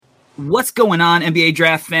What's going on, NBA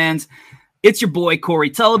draft fans? It's your boy, Corey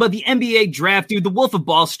Tulliba, the NBA draft dude, the Wolf of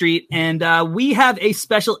Ball Street. And we have a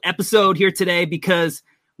special episode here today because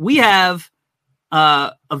we have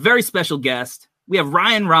a very special guest. We have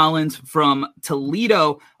Ryan Rollins from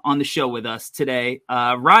Toledo on the show with us today.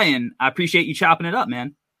 Ryan, I appreciate you chopping it up,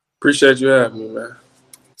 man. Appreciate you having me, man.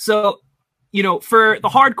 So, for the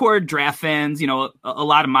hardcore draft fans, a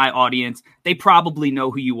lot of my audience, they probably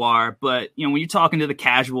know who you are. But, when you're talking to the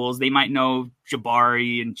casuals, they might know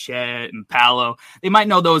Jabari and Chet and Paolo. They might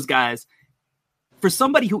know those guys. For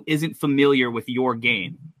somebody who isn't familiar with your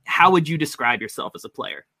game, how would you describe yourself as a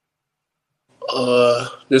player?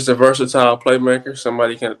 Just a versatile playmaker,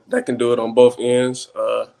 somebody that can do it on both ends.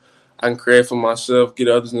 I can create for myself, get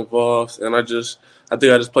others involved, and I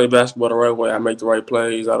think I just play basketball the right way. I make the right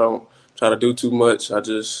plays. I don't try to do too much. I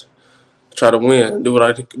just try to win, do what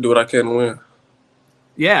I can to win.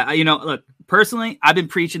 Yeah, look, personally, I've been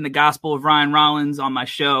preaching the gospel of Ryan Rollins on my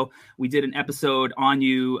show. We did an episode on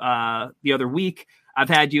you the other week. I've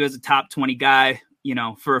had you as a top 20 guy,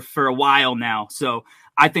 for a while now. So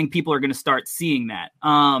I think people are going to start seeing that.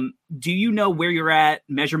 Do you know where you're at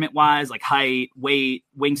measurement-wise, like height, weight,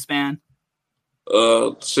 wingspan?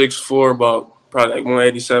 6'4", about probably like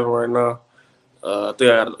 187 right now. I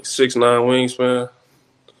think I got like 6'9" wingspan.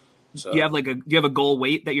 So, do you have a goal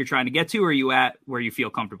weight that you're trying to get to, or are you at where you feel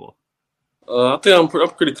comfortable? I think I'm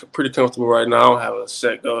pretty comfortable right now. I don't have a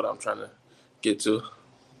set goal that I'm trying to get to.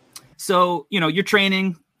 So, you're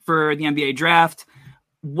training for the NBA draft.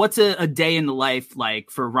 What's a day in the life like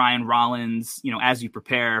for Ryan Rollins, as you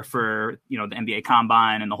prepare for, the NBA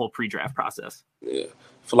Combine and the whole pre-draft process? Yeah.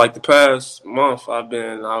 For like the past month, I've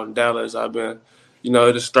been out in Dallas. I've been,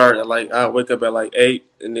 it'll start at I wake up at 8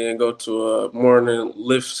 and then go to a morning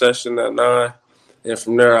lift session at 9. And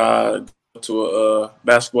from there, I go to a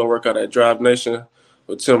basketball workout at Drive Nation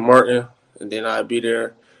with Tim Martin. And then I'd be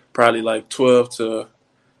there probably 12 to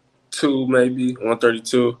 2, maybe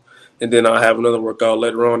 1:32. And then I'll have another workout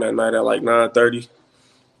later on that night at 9:30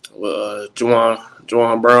 with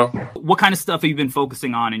Juwan Brown. What kind of stuff have you been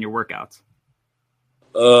focusing on in your workouts?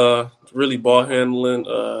 Really ball handling,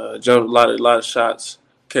 jump a lot of shots,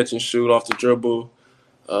 catch and shoot off the dribble,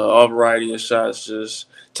 all variety of shots, just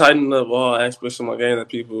tightening up all aspects of my game that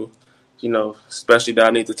people, especially that I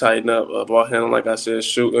need to tighten up. Ball handling, like I said,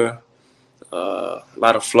 shooting, a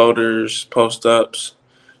lot of floaters, post-ups,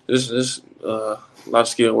 just a lot of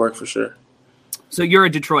skill work for sure. So you're a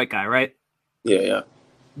Detroit guy, right? Yeah.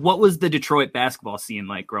 What was the Detroit basketball scene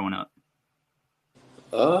like growing up?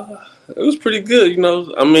 It was pretty good,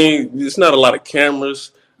 it's not a lot of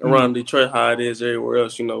cameras around Detroit how it is everywhere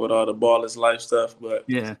else, with all the ball is life stuff. But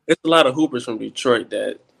yeah, it's a lot of hoopers from Detroit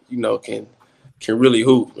that, can really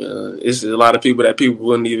hoop. It's a lot of people that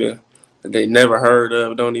people they never heard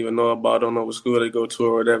of, don't even know about, don't know what school they go to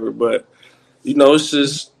or whatever. But, it's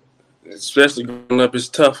just, especially growing up, it's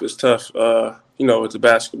tough. It's tough, with the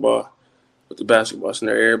basketball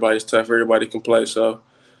scenario. Everybody's tough. Everybody can play. So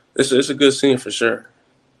it's a good scene for sure.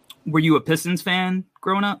 Were you a Pistons fan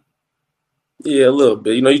growing up? Yeah, a little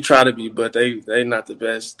bit. You try to be, but they not the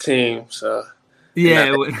best team. So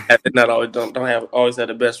yeah, they not always don't have always had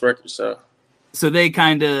the best record. So they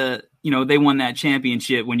kind of they won that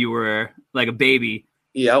championship when you were like a baby.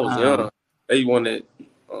 Yeah, I was young. They won it.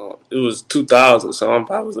 It was 2000, so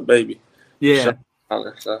I was a baby. Yeah.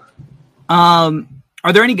 So.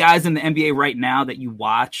 Are there any guys in the NBA right now that you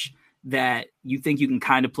watch that you think you can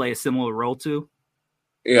kind of play a similar role to?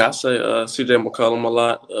 Yeah, I say CJ McCollum a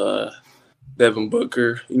lot, Devin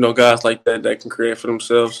Booker, guys like that can create for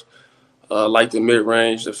themselves, like the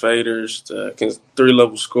mid-range, the faders, the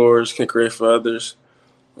three-level scorers, can create for others,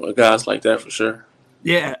 guys like that for sure.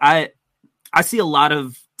 Yeah, I see a lot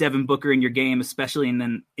of Devin Booker in your game, especially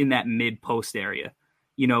in that mid-post area.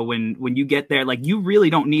 When you get there, you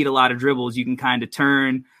really don't need a lot of dribbles. You can kind of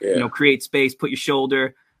turn, create space, put your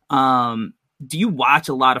shoulder. Do you watch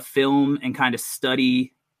a lot of film and kind of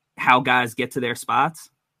study how guys get to their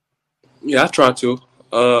spots? Yeah, I try to.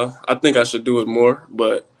 I think I should do it more,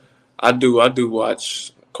 but I do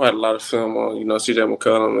watch quite a lot of film on, CJ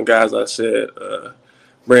McCollum and guys I said,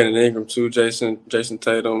 Brandon Ingram too, Jason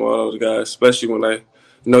Tatum, all those guys, especially when they,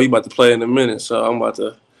 he about to play in a minute. So I'm about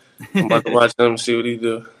to watch them and see what he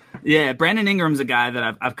do. Yeah, Brandon Ingram's a guy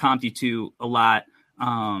that I've comped you to a lot.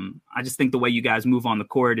 I just think the way you guys move on the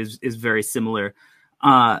court is very similar.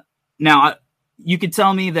 Now, you could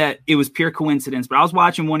tell me that it was pure coincidence, but I was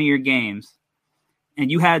watching one of your games, and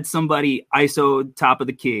you had somebody ISO top of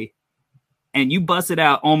the key, and you busted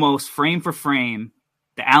out almost frame for frame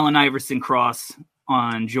the Allen Iverson cross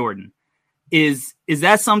on Jordan. Is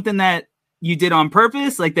that something that you did on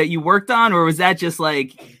purpose, like that you worked on, or was that just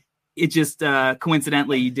like it just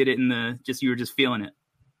coincidentally you did it you were just feeling it?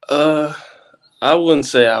 Uh, I wouldn't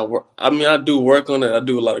say I work. I mean, I do work on it. I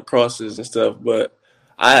do a lot of crosses and stuff, but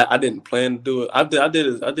I didn't plan to do it. I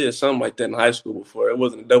did something like that in high school before. It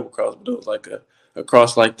wasn't a double cross, but it was like a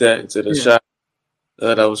cross like that into the Yeah. shot.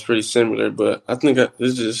 That was pretty similar, but I think it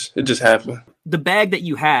just happened. The bag that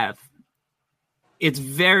you have, it's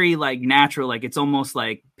very like natural, like it's almost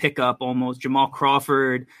like pickup, almost Jamal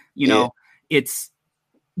Crawford. You know, it's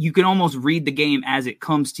you can almost read the game as it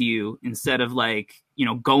comes to you instead of like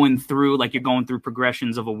going through like you're going through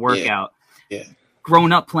progressions of a workout. Yeah.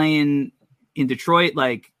 Growing up playing in Detroit,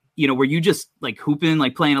 like were you just like hooping,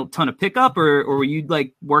 like playing a ton of pickup, or were you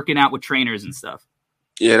like working out with trainers and stuff?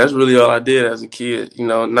 Yeah, that's really all I did as a kid.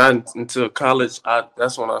 Not until college.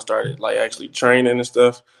 That's when I started like actually training and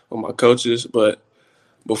stuff with my coaches. But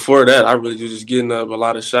before that, I really was just getting up a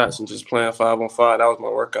lot of shots and just playing 5-on-5. That was my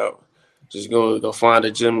workout. Just go find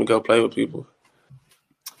a gym and go play with people.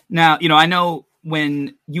 Now, I know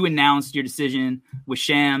when you announced your decision with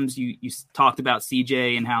Shams, you talked about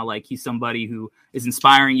CJ and how like he's somebody who is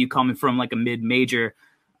inspiring you coming from like a mid-major.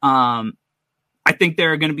 I think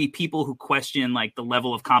there are going to be people who question like the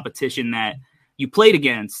level of competition that you played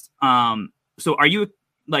against. So are you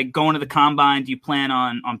like going to the combine? Do you plan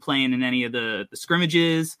on playing in any of the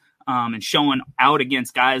scrimmages and showing out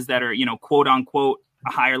against guys that are, quote unquote,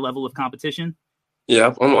 a higher level of competition?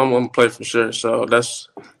 Yeah, I'm gonna play for sure. So that's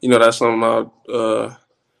something I'll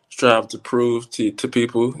strive to prove to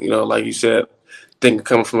people. Like you said, think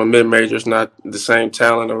coming from a mid major is not the same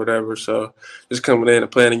talent or whatever. So just coming in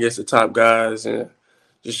and playing against the top guys and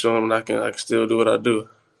just showing them I can still do what I do.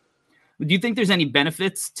 Do you think there's any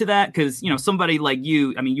benefits to that? Because somebody like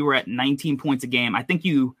you, I mean, you were at 19 points a game. I think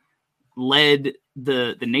you led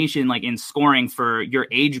the nation like in scoring for your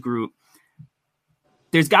age group.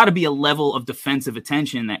 There's got to be a level of defensive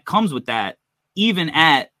attention that comes with that, even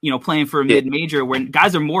at, playing for a mid-major where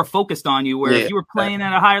guys are more focused on you, where if you were playing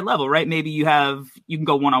at a higher level, right, maybe you can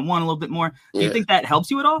go one-on-one a little bit more. Do you think that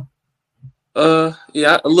helps you at all?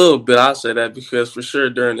 Yeah, a little bit. I'll say that because for sure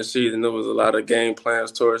during the season, there was a lot of game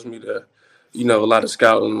plans towards me to, a lot of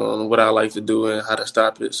scouting on what I like to do and how to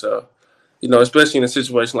stop it. So, especially in a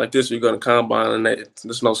situation like this, where you're going to combine and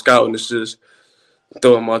there's no scouting. It's just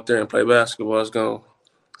throw them out there and play basketball. It's going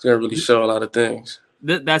to really show a lot of things.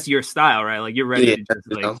 That's your style, right? Like you're ready to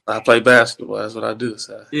just like I play basketball. That's what I do.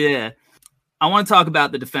 So. Yeah. I want to talk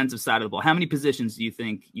about the defensive side of the ball. How many positions do you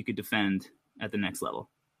think you could defend at the next level?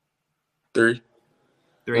 3.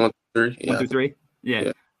 1 through 3. 1 through 3?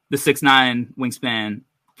 Yeah. The 6'9" wingspan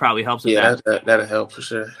probably helps with that. Yeah, that'll help for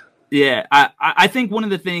sure. Yeah. I think one of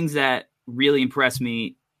the things that really impressed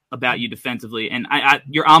me about you defensively, and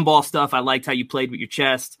your on-ball stuff, I liked how you played with your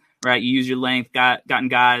chest, right? You used your length, gotten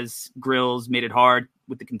guys, grills, made it hard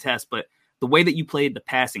with the contest, but the way that you played the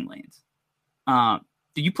passing lanes.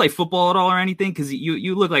 Did you play football at all or anything? Because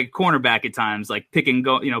you look like a cornerback at times, like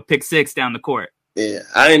pick six down the court. Yeah,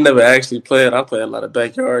 I ain't never actually played. I played a lot of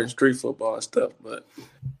backyard and street football and stuff, but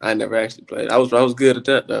I never actually played. I was good at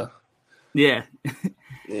that though. Yeah.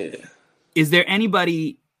 Yeah. Is there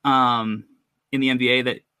anybody in the NBA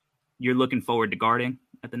that you're looking forward to guarding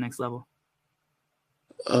at the next level?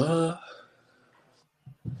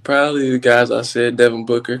 Probably the guys I said, Devin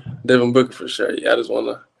Booker for sure. Yeah, I just want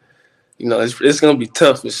to, it's going to be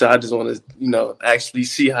tough for sure. I just want to, actually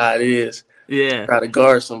see how it is. Yeah. Try to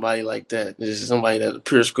guard somebody like that. Just somebody that's a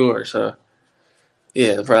pure scorer. So,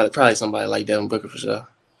 yeah, probably somebody like Devin Booker for sure.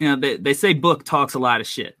 They say Book talks a lot of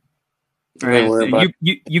shit. Right? So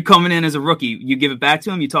you coming in as a rookie, you give it back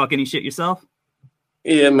to him? You talk any shit yourself?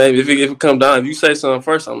 Yeah, maybe. If it come down, if you say something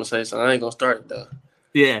first, I'm going to say something. I ain't going to start it, though.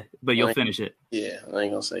 Yeah, but you'll finish it. Yeah, I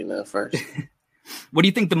ain't going to say nothing first. What do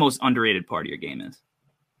you think the most underrated part of your game is?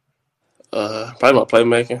 Probably my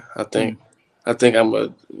playmaking. I think I'm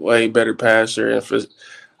a way better passer and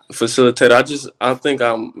facilitator. I think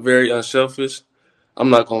I'm very unselfish. I'm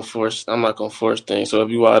not gonna force things. So if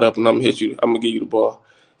you wide up and I'm gonna hit you, I'm gonna give you the ball.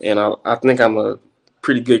 And I think I'm a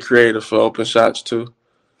pretty good creator for open shots too.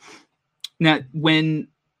 Now, when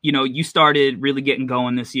you started really getting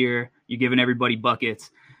going this year, you're giving everybody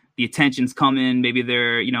buckets. The attention's coming. Maybe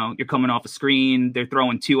they're you're coming off a screen. They're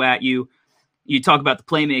throwing 2 at you. You talk about the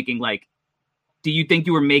playmaking, like. Do you think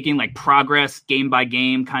you were making like progress game by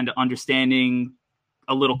game, kind of understanding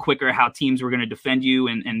a little quicker how teams were going to defend you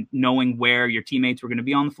and knowing where your teammates were going to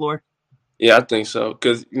be on the floor? Yeah, I think so.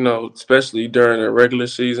 Because, especially during the regular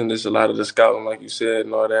season, there's a lot of the scouting, like you said,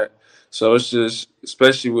 and all that. So it's just,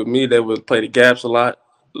 especially with me, they would play the gaps a lot,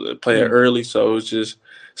 play it early. So it's just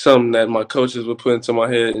something that my coaches would put into my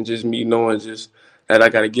head, and just me knowing just that I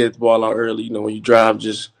got to get the ball out early. You know, when you drive,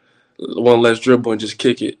 just one less dribble and just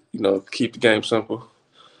kick it. You know, keep the game simple.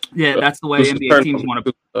 Yeah, But that's the it way was a NBA teams turnover want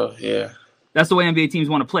too, to. so, yeah. That's the way NBA teams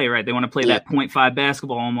want to play, right? They want to play Yeah. that 0.5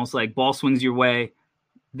 basketball, almost like ball swings your way.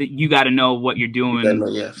 That you got to know what you're doing,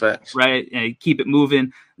 Yeah, facts. right? And keep it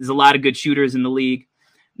moving. There's a lot of good shooters in the league.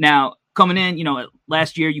 Now, coming in, you know,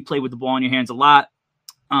 last year you played with the ball in your hands a lot,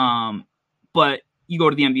 but you go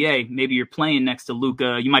to the NBA, maybe you're playing next to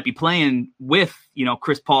Luka. You might be playing with, you know,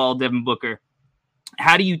 Chris Paul, Devin Booker.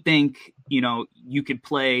 How do you think, you know, you could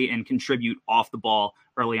play and contribute off the ball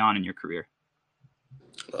early on in your career?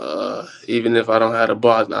 Even if I don't have the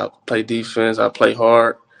ball, I play defense. I play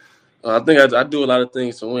hard. I think I do a lot of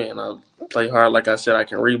things to win. I play hard. Like I said, I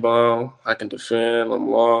can rebound. I can defend. I'm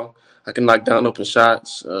long. I can knock down open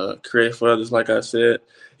shots, create for others, like I said.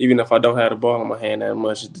 Even if I don't have the ball in my hand that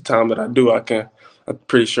much, the time that I do, I'm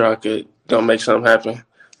pretty sure I could make something happen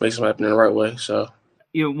in the right way. So,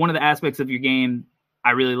 you know, one of the aspects of your game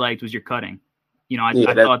I really liked was your cutting. You know, I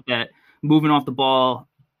that, thought that moving off the ball,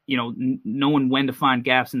 you know, knowing when to find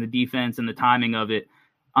gaps in the defense and the timing of it.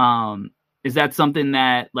 Is that something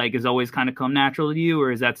that like has always kind of come natural to you,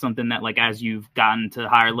 or is that something that like as you've gotten to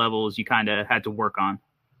higher levels, you kind of had to work on?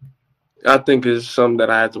 I think it's something that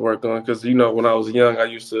I had to work on because, you know, when I was young, my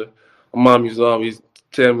mom used to always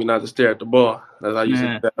tell me not to stare at the ball. As I used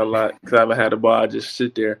to do that a lot because I haven't had the ball, I just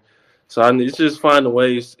sit there. So I need to just find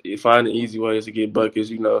easy ways to get buckets,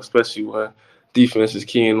 you know, especially when defense is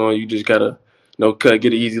keying on you. Just got to, you know, cut,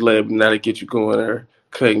 get an easy layup, and that'll get you going, or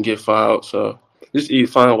cut and get fouled. So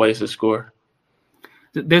just find ways to score.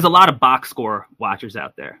 There's a lot of box score watchers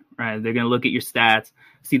out there, right? They're going to look at your stats,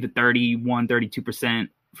 see the 31, 32%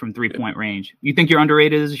 from 3-point range. You think you're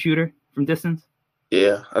underrated as a shooter from distance?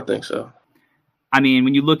 Yeah, I think so. I mean,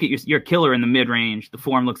 when you look at your killer in the mid range, the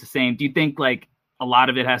form looks the same. Do you think like a lot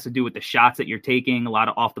of it has to do with the shots that you're taking, a lot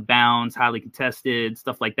of off the bounds, highly contested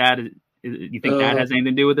stuff like that? You think that has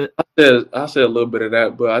anything to do with it? I said a little bit of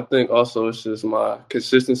that, but I think also it's just my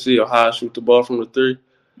consistency of how I shoot the ball from the three.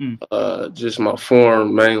 Just my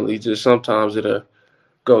form mainly. Just sometimes it'll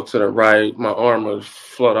go to the right, my arm will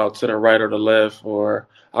float out to the right or the left, or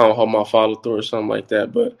I don't hold my follow through or something like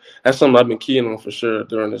that. But that's something I've been keying on for sure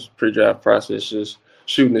during this pre-draft process, just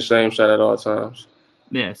shooting the same shot at all times.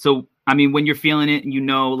 Yeah. So, I mean, when you're feeling it and you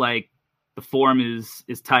know, like the form is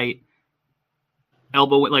tight,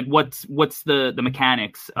 elbow, like what's the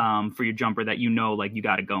mechanics for your jumper that you know, like you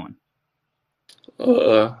got it going?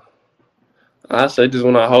 I say just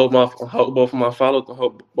when I hold both of my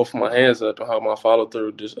hands up and hold my follow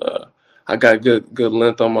through, just I got good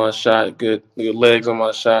length on my shot, good legs on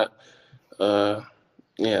my shot. Yeah,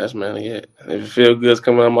 that's mainly it. If it feels good, it's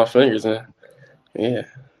coming out of my fingers, then yeah.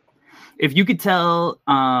 If you could tell,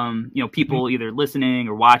 you know, people either listening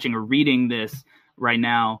or watching or reading this right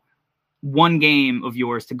now, one game of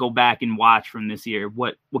yours to go back and watch from this year,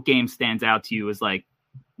 what game stands out to you as like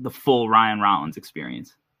the full Ryan Rollins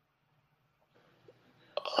experience?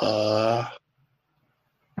 I'd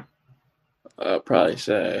probably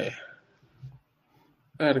say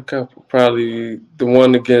I had a couple. Probably the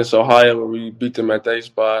one against Ohio where we beat them at their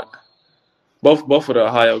spot. Both of the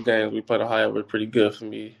Ohio games we played Ohio were pretty good for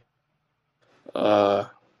me. One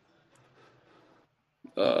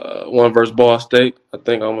versus Ball State. I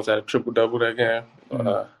think I almost had a triple-double that game.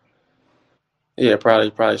 Yeah,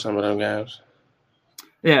 probably some of them games.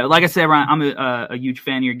 Yeah, like I said, Ryan, I'm a huge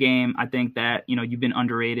fan of your game. I think that, you know, you've been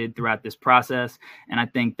underrated throughout this process. And I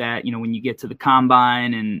think that, you know, when you get to the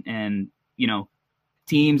combine and you know,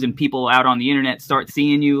 teams and people out on the internet start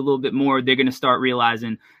seeing you a little bit more, they're going to start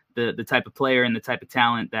realizing the type of player and the type of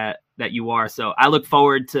talent that you are. So I look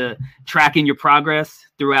forward to tracking your progress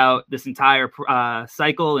throughout this entire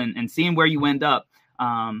cycle and seeing where you end up.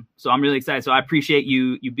 So I'm really excited. So I appreciate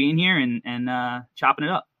you being here and chopping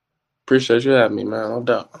it up. Appreciate you having me, man. No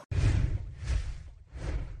doubt.